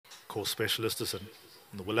course specialist is in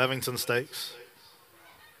the Willavington Stakes.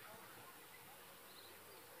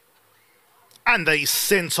 And they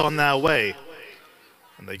sent on their way.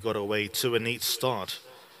 And they got away to a neat start.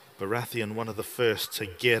 Baratheon, one of the first to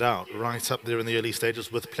get out, right up there in the early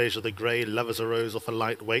stages. With Pleasure, the grey, Lovers a Rose off a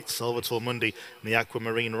lightweight, Salvatore Mundi and the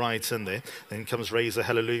Aquamarine right in there. Then comes Razor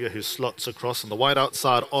Hallelujah, who slots across, and the wide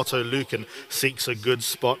outside Otto Lucan seeks a good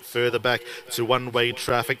spot further back to one-way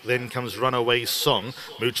traffic. Then comes Runaway Song,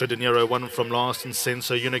 Mucho Dinero one from last, and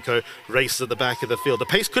Senso Unico races at the back of the field. The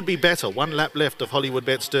pace could be better, one lap left of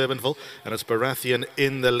Hollywoodbets Durbanville, and it's Baratheon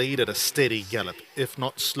in the lead at a steady gallop, if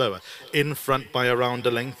not slower, in front by around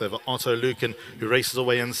a length over Otto Lucan, who races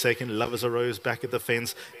away in second. Lovers a Rose back at the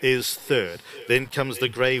fence is third. Then comes the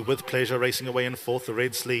grey With Pleasure racing away in fourth. The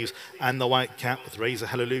red sleeves and the white cap with Razor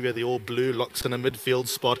Hallelujah, the all blue, locks in a midfield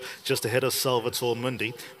spot just ahead of Salvatore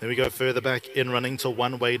Mundi. Then we go further back in running to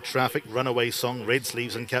one-way traffic. Runaway Song, red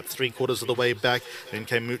sleeves and cap 3/4 of the way back. Then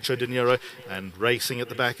came Mucho Dinero, and racing at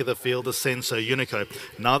the back of the field is Senso Unico.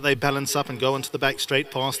 Now they balance up and go into the back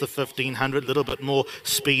straight past the 1500. Little bit more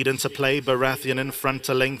speed into play. Baratheon in front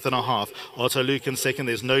to length and a half. Otto Lucan second.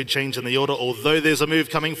 There's no change in the order, although there's a move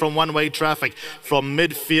coming from one-way traffic from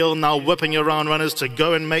midfield, now whipping around runners to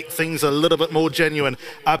go and make things a little bit more genuine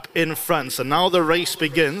up in front. So now the race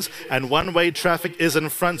begins, and one-way traffic is in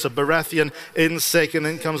front of Baratheon in second.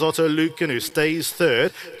 Then comes Otto Lucan, who stays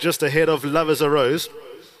third, just ahead of Lovers a Rose.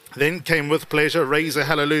 Then came With Pleasure, Razor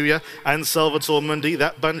Hallelujah and Salvatore Mundi.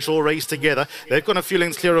 That bunch all raced together. They've got a few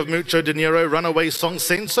lengths clear of Mucho Dinero. Runaway Song,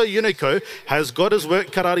 Senso Unico has got his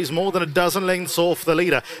work cut out. He's more than a dozen lengths off the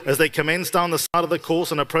leader as they commence down the side of the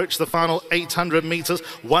course and approach the final 800 metres.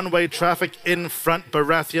 One-way traffic in front.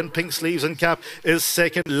 Baratheon, pink sleeves and cap, is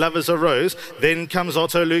second. Lovers a Rose. Then comes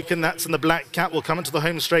Otto Lucan. That's in the black cap. Will come into the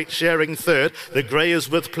home straight, sharing third. The grey is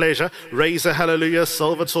With Pleasure. Razor Hallelujah,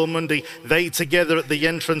 Salvatore Mundi. They together at the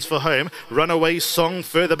entrance for home. Runaway Song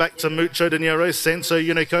further back to Mucho Dinero. Senso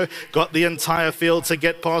Unico got the entire field to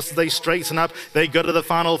get past. They straighten up. They go to the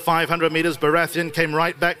final 500 metres. Baratheon came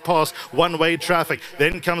right back past one-way traffic.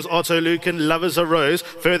 Then comes Otto Lucan, Lovers a Rose.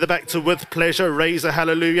 Further back to With Pleasure, Razor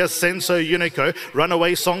Hallelujah, Senso Unico.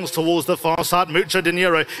 Runaway Songs towards the far side. Mucho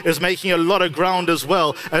Dinero is making a lot of ground as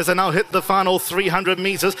well as they now hit the final 300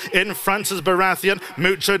 metres. In front is Baratheon.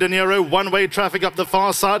 Mucho Dinero, one-way traffic up the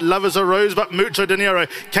far side. Lovers a Rose, but Mucho Dinero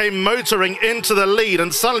came motoring into the lead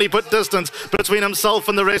and suddenly put distance between himself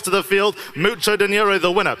and the rest of the field. Mucho Dinero, the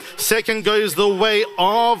winner. Second goes the way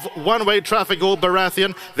of one-way traffic or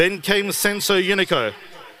Baratheon. Then came Senso Unico.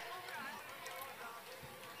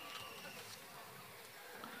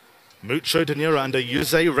 Mucho Dinero under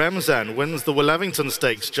Jose Ramzan wins the Willavington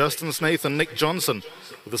Stakes. Justin Snaith and Nick Johnson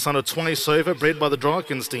with the son of Twiceover, bred by the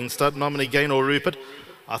Drakenstein stud nominee Gaynor Rupert.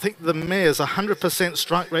 I think the mare's 100%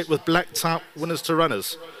 strike rate with black type winners to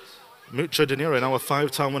runners. Mucho Dinero, now a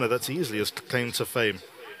 5-time winner. That's easily his claim to fame.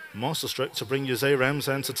 Masterstroke to bring Jose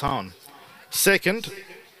Ramzan to town. Second,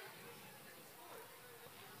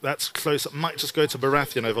 that's close. It might just go to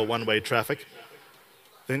Baratheon over one-way traffic.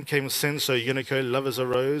 Then came Senso Unico, Lovers a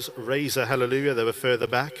Rose, Razor Hallelujah. They were further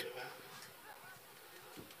back.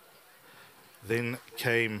 Then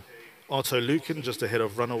came Otto Lucan, just ahead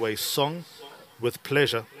of Runaway Song, With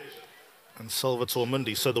Pleasure and Salvatore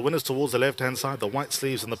Mundi. So the winners towards the left-hand side, the white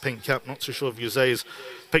sleeves and the pink cap. Not too sure if Jose's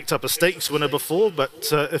picked up a stakes winner before,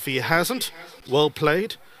 but if he hasn't, well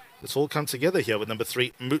played. It's all come together here with number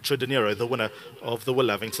 3, Mucho Dinero, the winner of the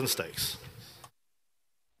Willavington Stakes.